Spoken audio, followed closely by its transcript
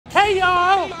Hey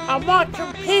y'all, I'm watching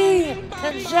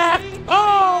Peecan, Zach.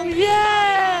 Oh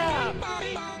yeah!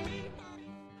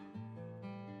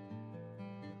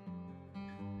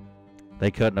 They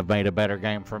couldn't have made a better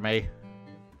game for me.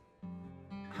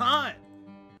 Hunt!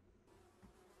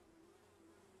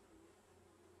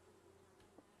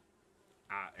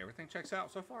 Everything checks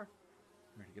out so far.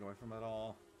 I'm ready to get away from it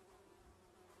all.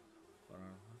 But our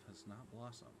love has not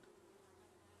blossomed.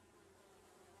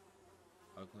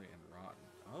 Ugly and rotten.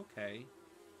 Okay.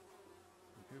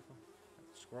 Beautiful.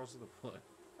 Squirrels of the wood.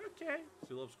 Okay.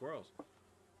 She loves squirrels.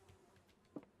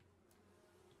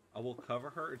 I will cover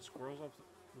her in squirrels of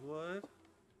the wood.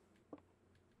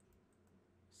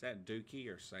 Is that Dookie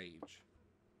or Sage?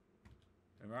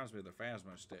 It reminds me of the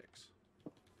Phasmo sticks.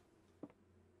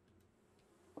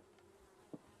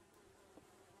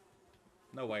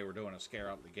 No way we're doing a scare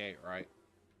out the gate, right?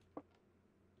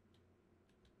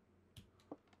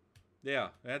 Yeah,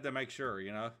 I had to make sure,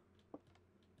 you know.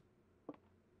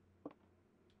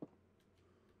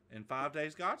 In 5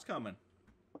 days, God's coming.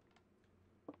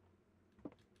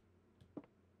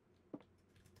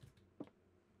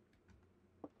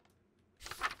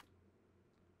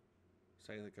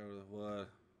 Say they go to the wood.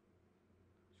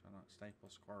 Shall not staple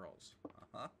squirrels.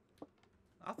 Uh-huh.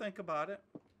 I'll think about it.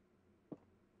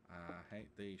 I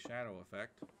hate the shadow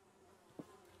effect.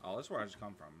 Oh, that's where I just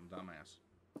come from, dumbass.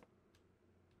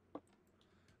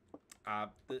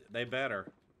 They better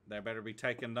be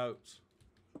taking notes.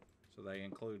 So they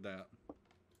include that.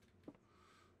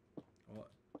 What?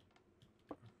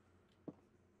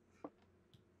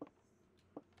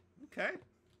 Okay.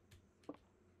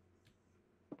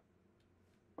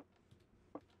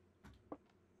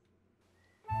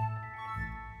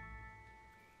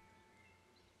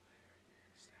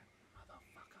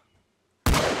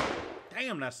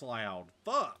 Damn, that's loud.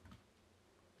 Fuck.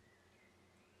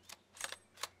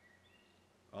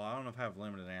 Oh, I don't know if I have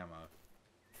limited ammo. I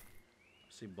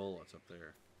see bullets up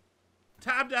there.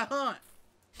 Time to hunt.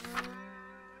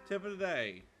 Tip of the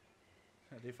day.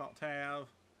 Default tab.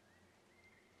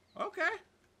 Okay.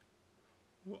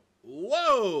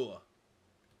 Whoa.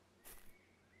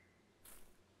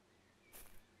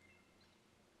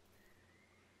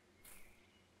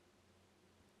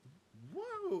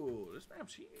 Whoa. This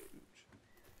map's huge.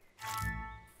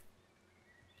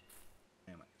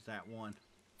 Damn it. Is that one?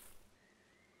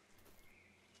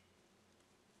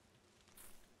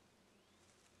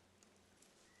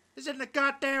 It's in the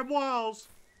goddamn walls.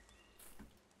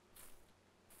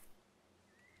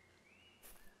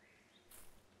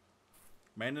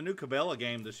 Man, the new Cabela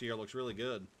game this year looks really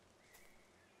good.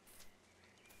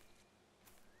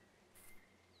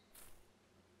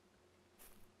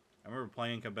 I remember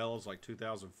playing Cabela's like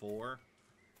 2004.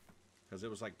 Because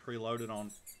it was like preloaded on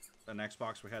an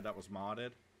Xbox we had that was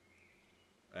modded.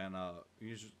 And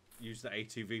use the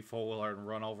ATV four-wheeler and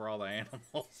run over all the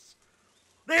animals.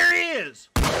 There he is!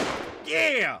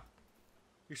 Yeah!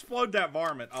 Explode that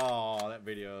varmint. Oh, that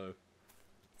video.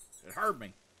 It hurt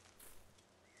me.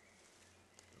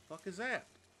 The fuck is that?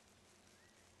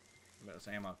 That's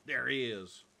ammo. There he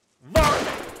is.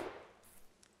 Varmint!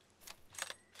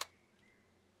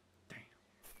 Damn.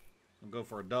 I'll go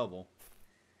for a double.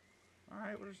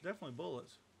 Alright, well, there's definitely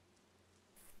bullets.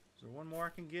 Is there one more I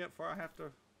can get before I have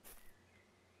to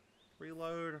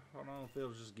reload? I don't know if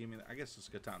it'll just give me that. I guess it's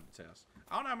a good time to test.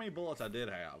 I don't know how many bullets I did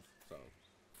have, so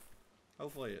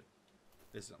hopefully it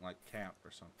isn't like capped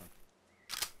or something.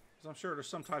 Because I'm sure there's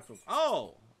some type of...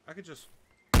 Oh! I could just...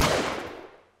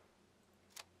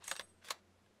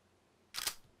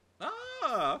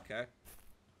 Oh, okay.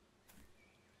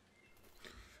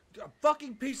 A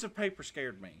fucking piece of paper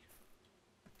scared me.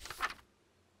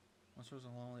 Once was a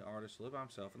lonely artist who lived by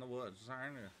himself in the woods.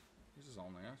 He's his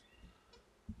own ass.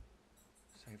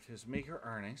 Saved his meager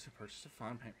earnings to purchase a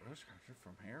fine paintbrush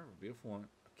from hair of a beautiful woman.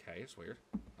 Okay, it's weird.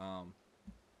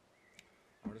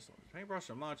 Artist loved the paintbrush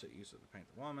so much that he used it to paint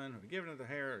the woman who had given it the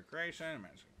hair of creation.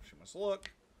 Imagine she must look.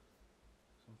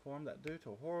 So informed that due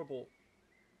to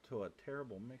a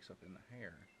terrible mix-up in the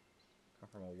hair, come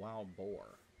from a wild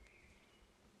boar.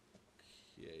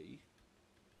 Okay.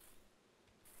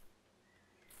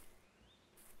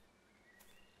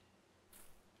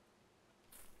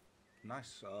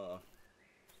 Nice,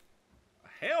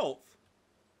 health?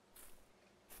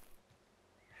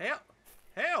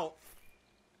 Health?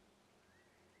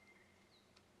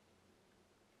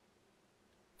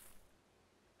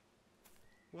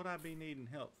 What I be needing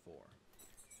help for?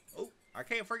 Oh, I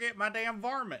can't forget my damn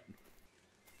varmint.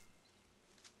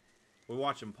 We're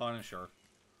watching Punisher.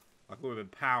 Like we've been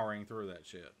powering through that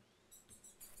shit.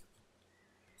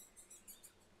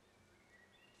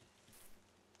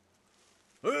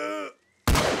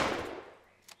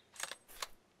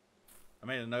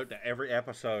 made a note to every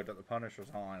episode that the Punisher's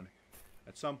on.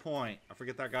 At some point, I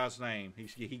forget that guy's name.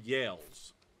 He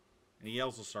yells, and he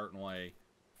yells a certain way.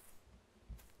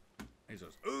 He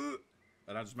says, "Ooh,"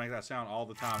 and I just make that sound all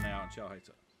the time now, and Chell hates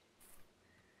it.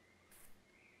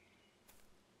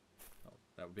 Oh,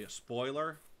 that would be a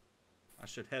spoiler. I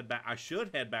should head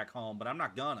back home, but I'm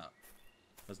not gonna,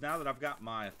 because now that I've got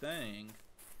my thing,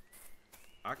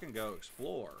 I can go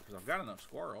explore because I've got enough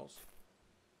squirrels.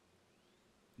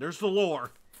 There's the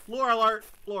lore. Lore alert.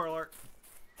 Lore alert.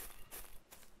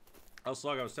 Also,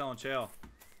 like I was telling Chell,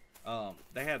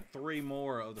 they had 3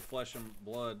 more of the Flesh and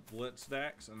Blood Blitz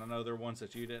decks, and I know they're ones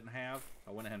that you didn't have.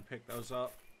 I went ahead and picked those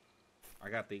up. I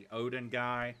got the Odin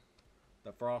guy,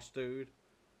 the Frost dude.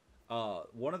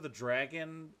 One of the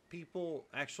dragon people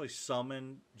actually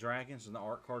summoned dragons, and the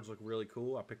art cards look really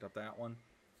cool. I picked up that one.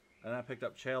 And I picked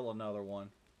up Chell another one.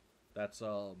 That's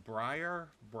Briar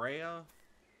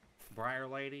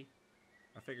Lady.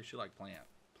 I figured she liked plant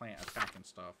attacking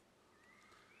stuff.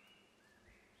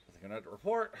 I think I know to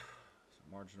report. Some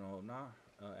marginal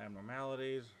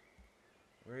abnormalities.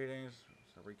 Readings.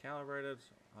 So recalibrated.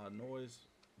 Noise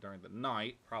during the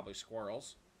night. Probably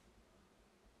squirrels.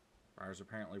 Briar's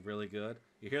apparently really good.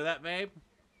 You hear that, babe?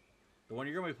 The one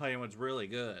you're going to be playing with is really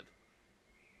good.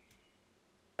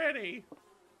 Ready.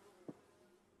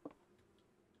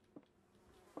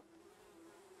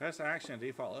 That's action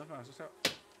default left.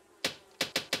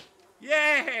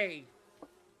 Yay!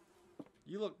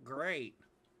 You look great.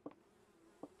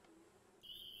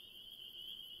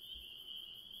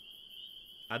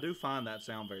 I do find that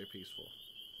sound very peaceful.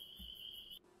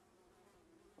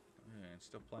 Yeah, it's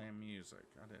still playing music.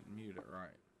 I didn't mute it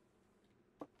right.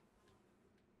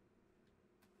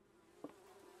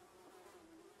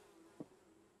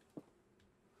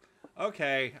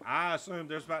 Okay, I assume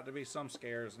there's about to be some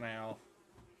scares now.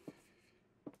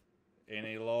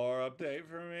 Any lore update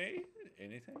for me?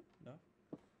 Anything? No?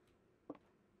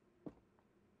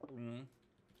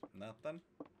 Nothing?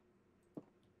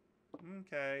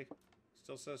 Okay.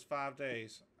 Still says 5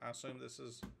 days. I assume this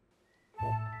is...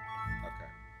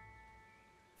 Okay.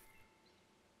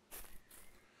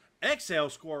 Exhale,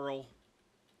 Squirrel!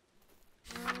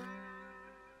 Oh,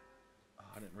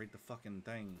 I didn't read the fucking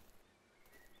thing.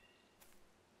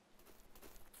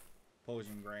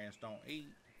 Poison grass don't eat.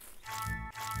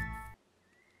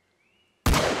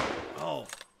 Oh.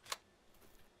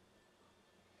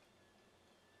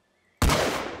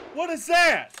 What is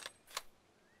that?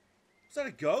 Is that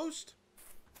a ghost?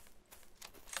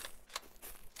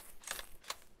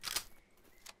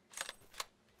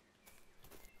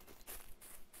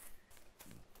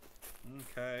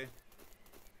 Okay.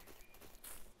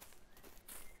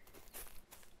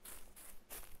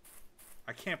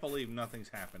 I can't believe nothing's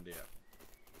happened yet.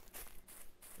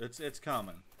 It's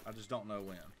coming. I just don't know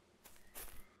when.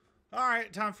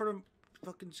 Alright, time for the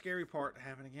fucking scary part to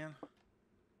happen again.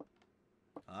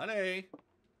 Honey.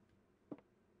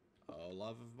 Oh,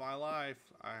 love of my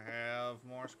life. I have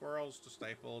more squirrels to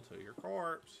staple to your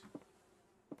corpse.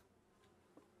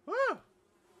 Woo!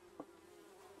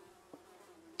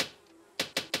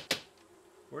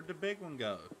 Where'd the big one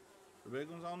go? The big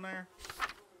one's on there? I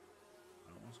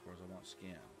don't want squirrels, I want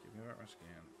skin. Give me my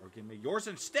skin. Or give me yours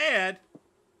instead!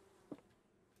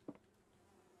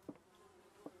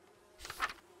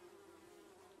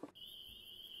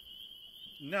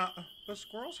 No, but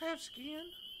squirrels have skin?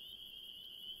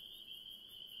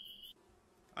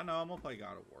 I know, I'm gonna play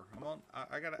God of War.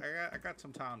 I got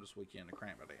some time this weekend to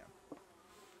cramp it in.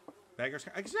 Beggars,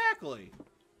 exactly!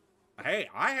 Hey,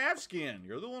 I have skin.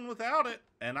 You're the one without it.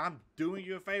 And I'm doing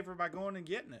you a favor by going and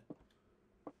getting it.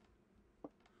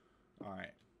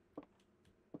 Alright.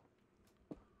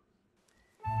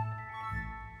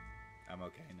 I'm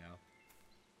okay now.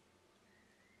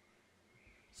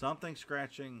 Something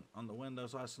scratching on the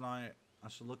windows last night. I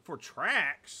should look for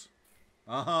tracks.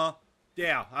 Uh-huh.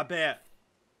 Yeah, I bet.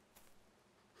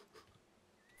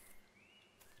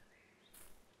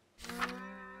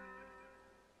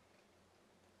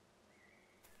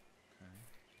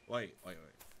 Wait.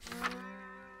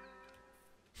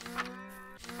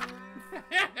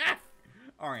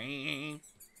 Alright.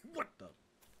 What the?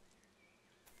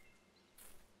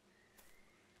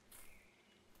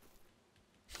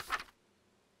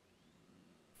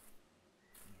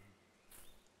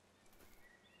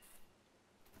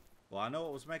 Well, I know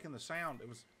what was making the sound. It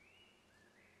was...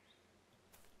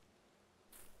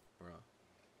 Bruh.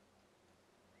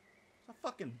 It's a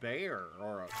fucking bear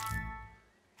or a...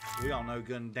 We all know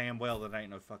good and damn well that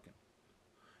ain't no fucking...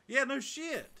 Yeah, no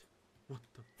shit. What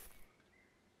the...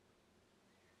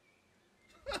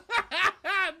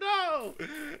 No!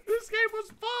 This game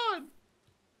was fun!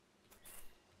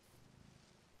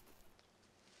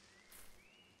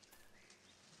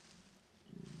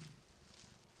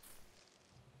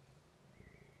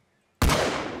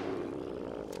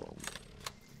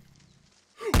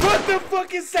 What the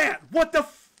fuck is that? What the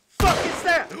fuck is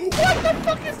that? What the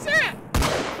fuck is that?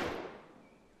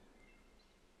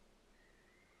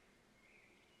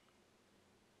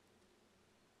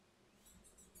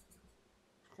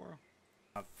 Squirrel.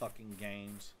 Not fucking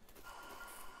games.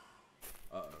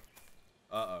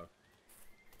 Uh-oh. Uh-oh.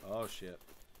 Oh, shit.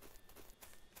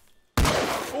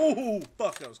 Ooh,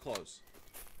 fuck, that was close.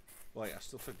 Wait, I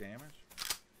still took damage?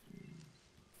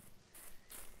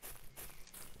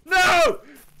 No!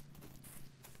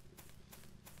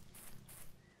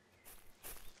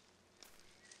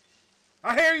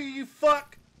 I hear you, you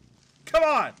fuck! Come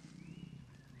on!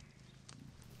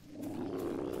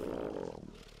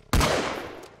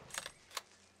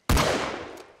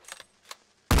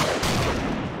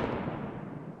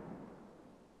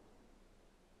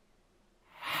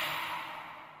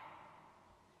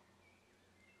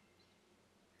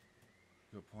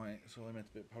 Good point. It's only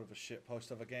meant to be part of a shit post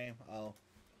of a game. Oh.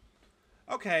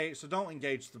 Okay, so don't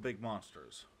engage the big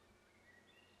monsters.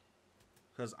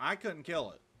 Because I couldn't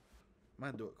kill it. I'm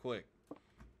going to do it quick.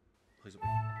 Please.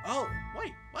 Oh,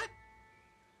 wait, what?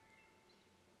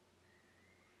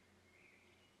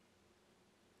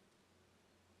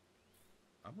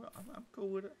 I'm cool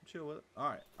with it. I'm chill with it.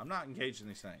 Alright, I'm not engaged in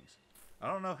these things. I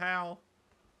don't know how.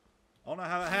 I don't know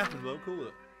how it happened, but I'm cool with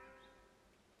it.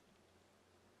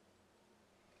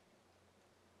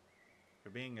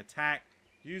 You're being attacked.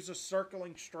 Use a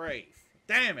circling strafe.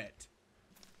 Damn it!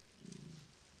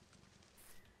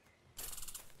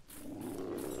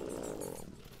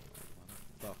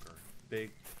 Motherfucker.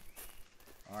 Big.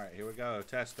 Alright, here we go.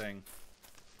 Testing.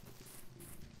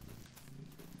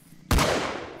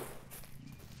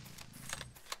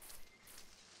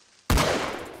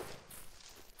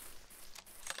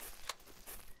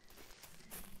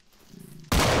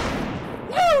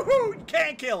 Woohoo! You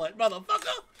can't kill it,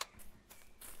 motherfucker!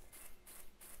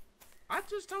 I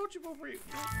just told you before you...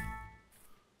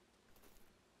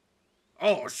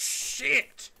 Oh,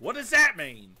 shit! What does that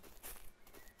mean?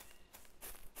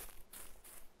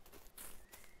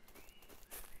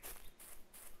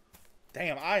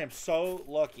 Damn, I am so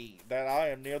lucky that I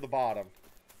am near the bottom.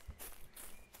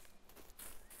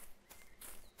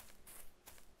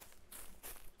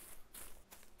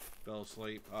 Fell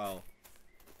asleep. Oh.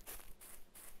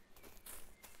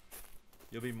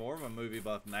 You'll be more of a movie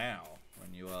buff now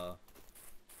when you,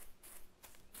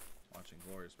 watching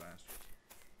Glorious Bastards.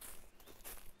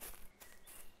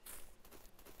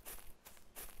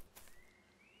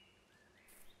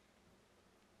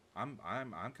 I'm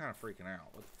kind of freaking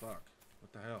out. What the fuck?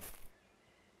 What the hell?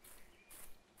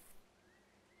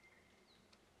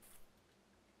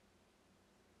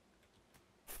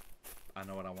 I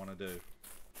know what I want to do.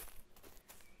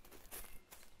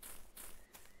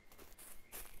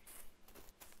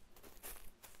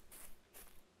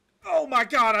 Oh my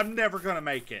god, I'm never gonna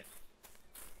make it.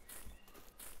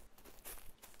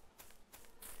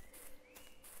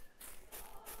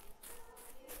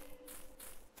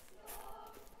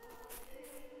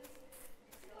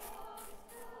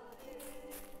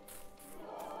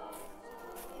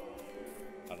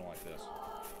 I don't like this.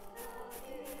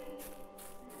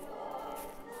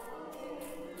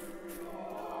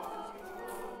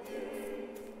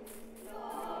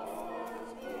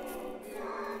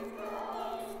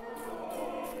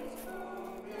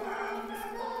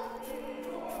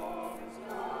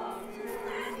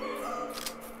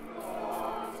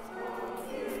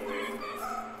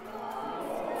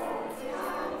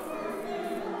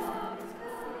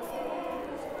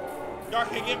 Y'all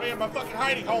can't get me in my fucking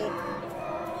hiding hole.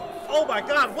 Oh my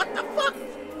god, what the fuck?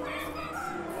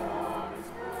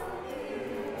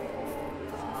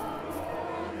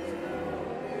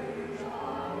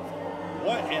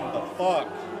 What in the fuck?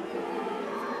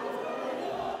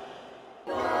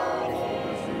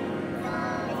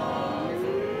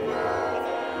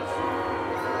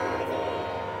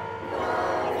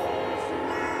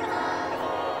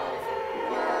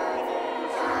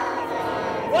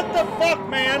 What the fuck,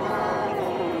 man?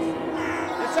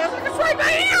 It sounds like it's right by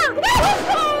here!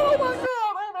 Oh my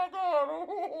god! Oh my god!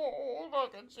 Oh,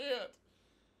 fucking shit!